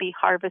want to be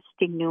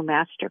harvesting new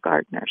master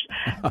gardeners.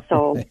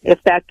 So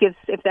if that gives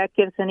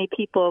any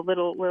people a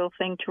little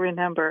thing to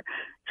remember,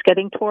 it's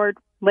getting toward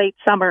late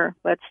summer.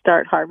 Let's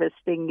start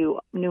harvesting new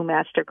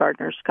master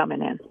gardeners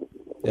coming in.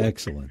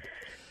 Excellent.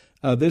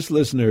 This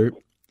listener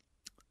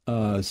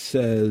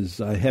says,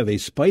 I have a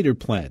spider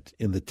plant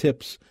in the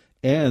tips,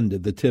 and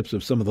the tips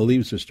of some of the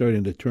leaves are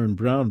starting to turn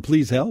brown.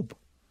 Please help.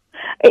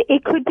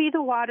 It could be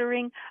the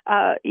watering.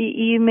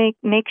 You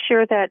make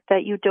sure that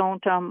you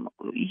don't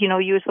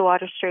use the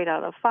water straight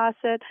out of the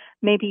faucet.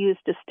 Maybe use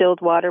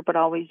distilled water, but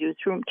always use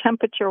room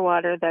temperature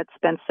water that's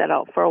been set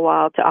out for a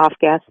while to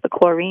off-gas the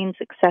chlorines,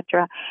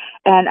 etc.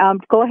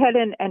 And go ahead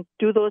and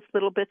do those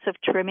little bits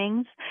of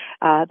trimmings.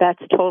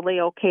 That's totally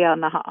okay on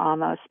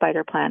the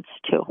spider plants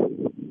too.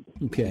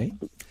 Okay.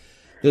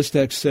 This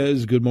text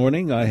says, good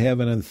morning. I have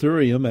an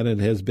anthurium and it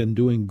has been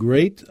doing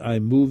great. I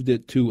moved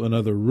it to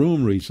another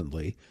room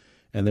recently,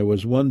 and there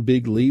was one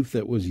big leaf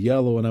that was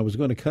yellow, and I was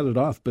going to cut it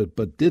off,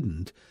 but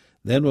didn't.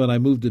 Then when I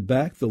moved it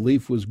back, the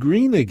leaf was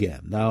green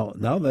again. Now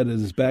that it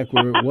is back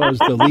where it was,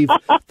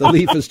 the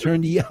leaf has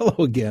turned yellow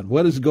again.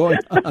 What is going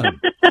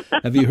on?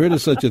 Have you heard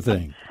of such a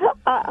thing?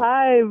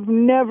 I've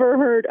never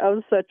heard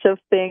of such a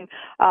thing.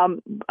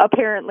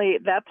 Apparently,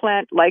 that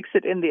plant likes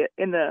it in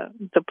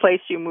the place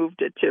you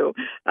moved it to.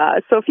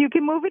 So if you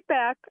can move it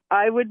back,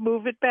 I would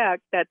move it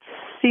back. That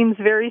seems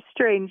very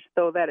strange,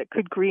 though, that it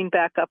could green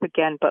back up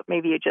again. But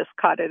maybe you just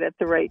caught it at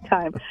the right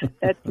time.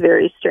 That's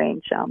very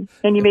strange.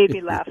 And you made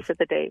me laugh for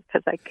the day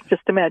because I could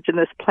just imagine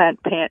this plant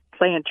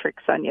playing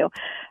tricks on you.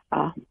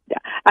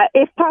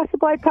 If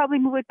possible, I'd probably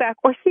move it back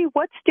or see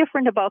what's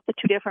different about the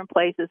two different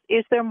places.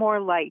 Is there more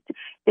light?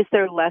 Is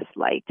there less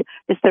light?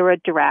 Is there a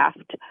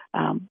draft?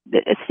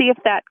 See if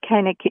that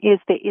kind of is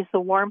the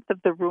warmth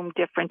of the room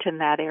different in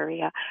that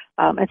area,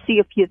 and see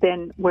if you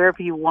then,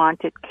 wherever you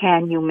want it,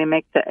 can you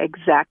mimic the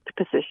exact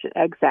position,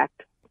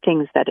 exact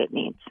things that it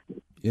needs.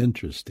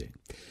 Interesting.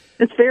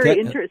 It's very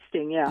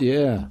interesting, yeah.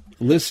 Yeah.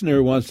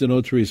 Listener wants to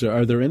know, Teresa,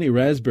 are there any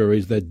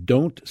raspberries that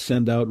don't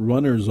send out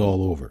runners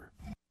all over?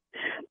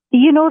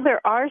 You know, there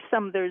are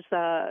some. There's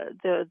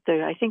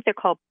I think they're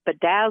called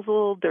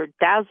bedazzled or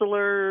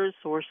dazzlers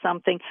or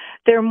something.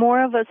 They're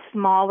more of a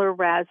smaller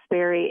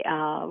raspberry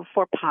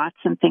for pots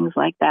and things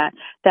like that.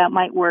 That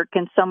might work,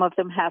 and some of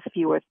them have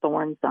fewer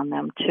thorns on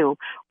them too,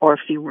 or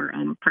fewer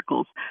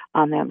prickles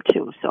on them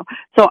too. So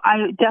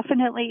I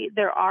definitely,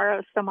 there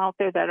are some out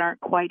there that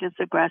aren't quite as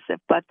aggressive,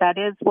 but that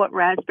is what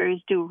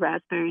raspberries do.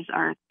 Raspberries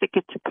are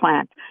thicket to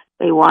plant.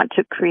 They want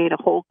to create a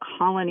whole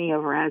colony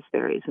of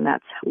raspberries, and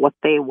that's what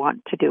they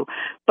want to do.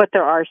 But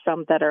there are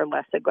some that are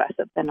less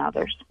aggressive than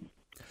others.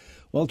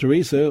 Well,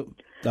 Teresa,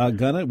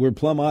 doggone it, we're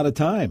plumb out of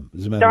time.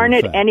 As a matter Darn of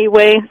it, fact.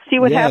 anyway. See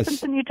what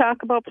happens when you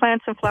talk about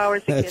plants and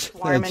flowers. It gets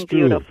warm and true.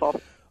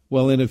 beautiful.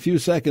 Well, in a few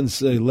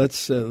seconds,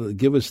 let's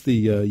give us the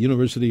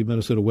University of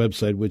Minnesota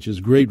website, which is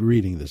great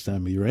reading this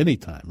time of year,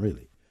 anytime,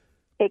 really.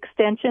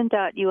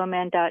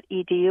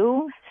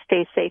 Extension.umn.edu.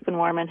 Stay safe and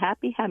warm and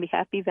happy.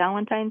 Happy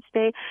Valentine's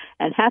Day.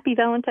 And happy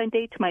Valentine's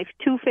Day to my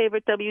two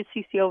favorite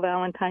WCCO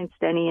Valentines,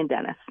 Denny and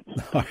Dennis.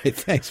 All right.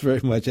 Thanks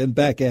very much. And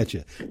back at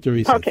you,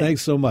 Teresa. Okay.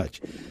 Thanks so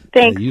much.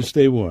 Thanks. You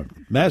stay warm.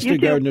 Master You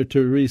too. Gardener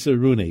Teresa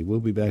Rooney. We'll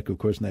be back, of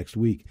course, next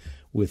week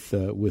with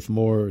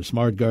more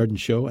Smart Garden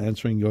Show,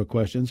 answering your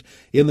questions.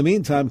 In the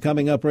meantime,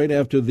 coming up right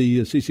after the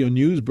CCO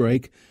news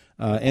break,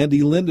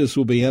 Andy Lindis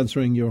will be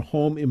answering your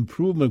home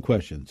improvement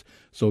questions.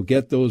 So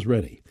get those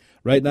ready.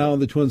 Right now in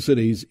the Twin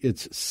Cities,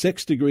 it's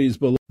 6 degrees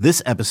below.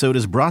 This episode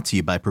is brought to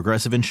you by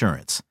Progressive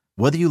Insurance.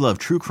 Whether you love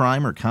true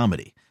crime or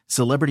comedy,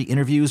 celebrity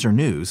interviews or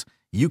news,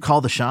 you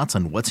call the shots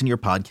on what's in your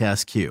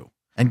podcast queue.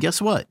 And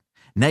guess what?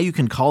 Now you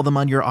can call them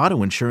on your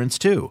auto insurance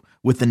too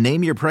with the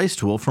Name Your Price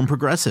tool from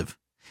Progressive.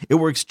 It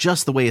works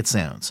just the way it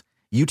sounds.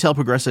 You tell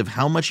Progressive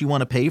how much you want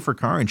to pay for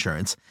car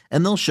insurance,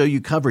 and they'll show you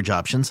coverage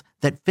options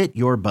that fit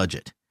your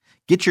budget.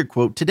 Get your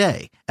quote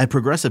today at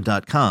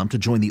Progressive.com to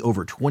join the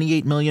over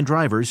 28 million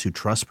drivers who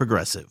trust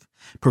Progressive.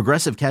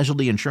 Progressive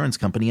Casualty Insurance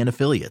Company and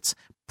Affiliates.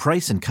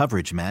 Price and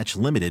coverage match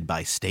limited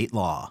by state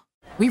law.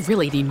 We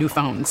really need new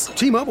phones.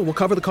 T-Mobile will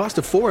cover the cost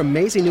of 4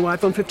 amazing new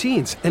iPhone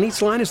 15s, and each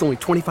line is only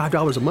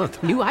 $25 a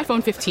month. New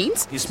iPhone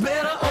 15s? It's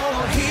better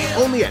over here.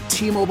 Only at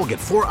T-Mobile, get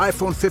 4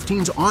 iPhone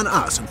 15s on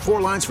us and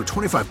 4 lines for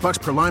 $25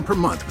 per line per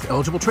month with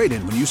eligible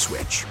trade-in when you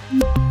switch.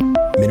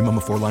 Minimum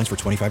of 4 lines for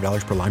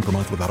 $25 per line per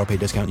month with autopay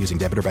discount using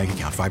debit or bank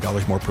account.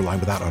 $5 more per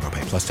line without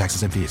autopay, plus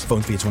taxes and fees.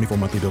 Phone fee at 24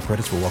 monthly bill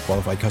credits for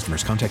well-qualified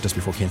customers. Contact us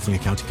before canceling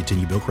account to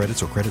continue bill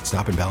credits or credit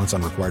stop and balance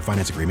on required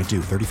finance agreement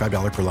due.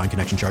 $35 per line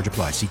connection charge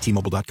applies. See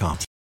T-Mobile.com.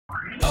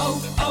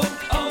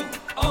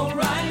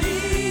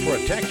 O'Reilly.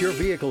 Protect your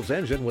vehicle's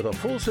engine with a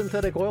full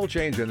synthetic oil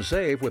change and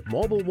save with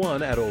Mobil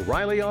 1 at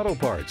O'Reilly Auto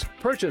Parts.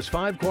 Purchase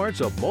 5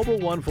 quarts of Mobil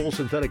 1 full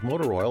synthetic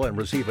motor oil and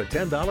receive a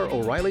 $10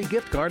 O'Reilly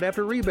gift card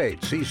after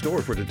rebate. See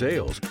store for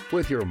details.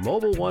 With your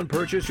Mobil 1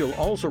 purchase, you'll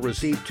also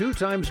receive 2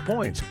 times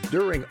points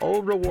during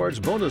O Rewards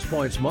Bonus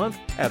Points Month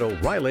at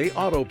O'Reilly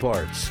Auto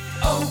Parts.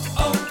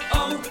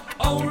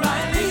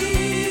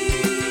 O'Reilly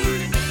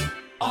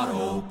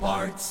Auto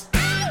Parts.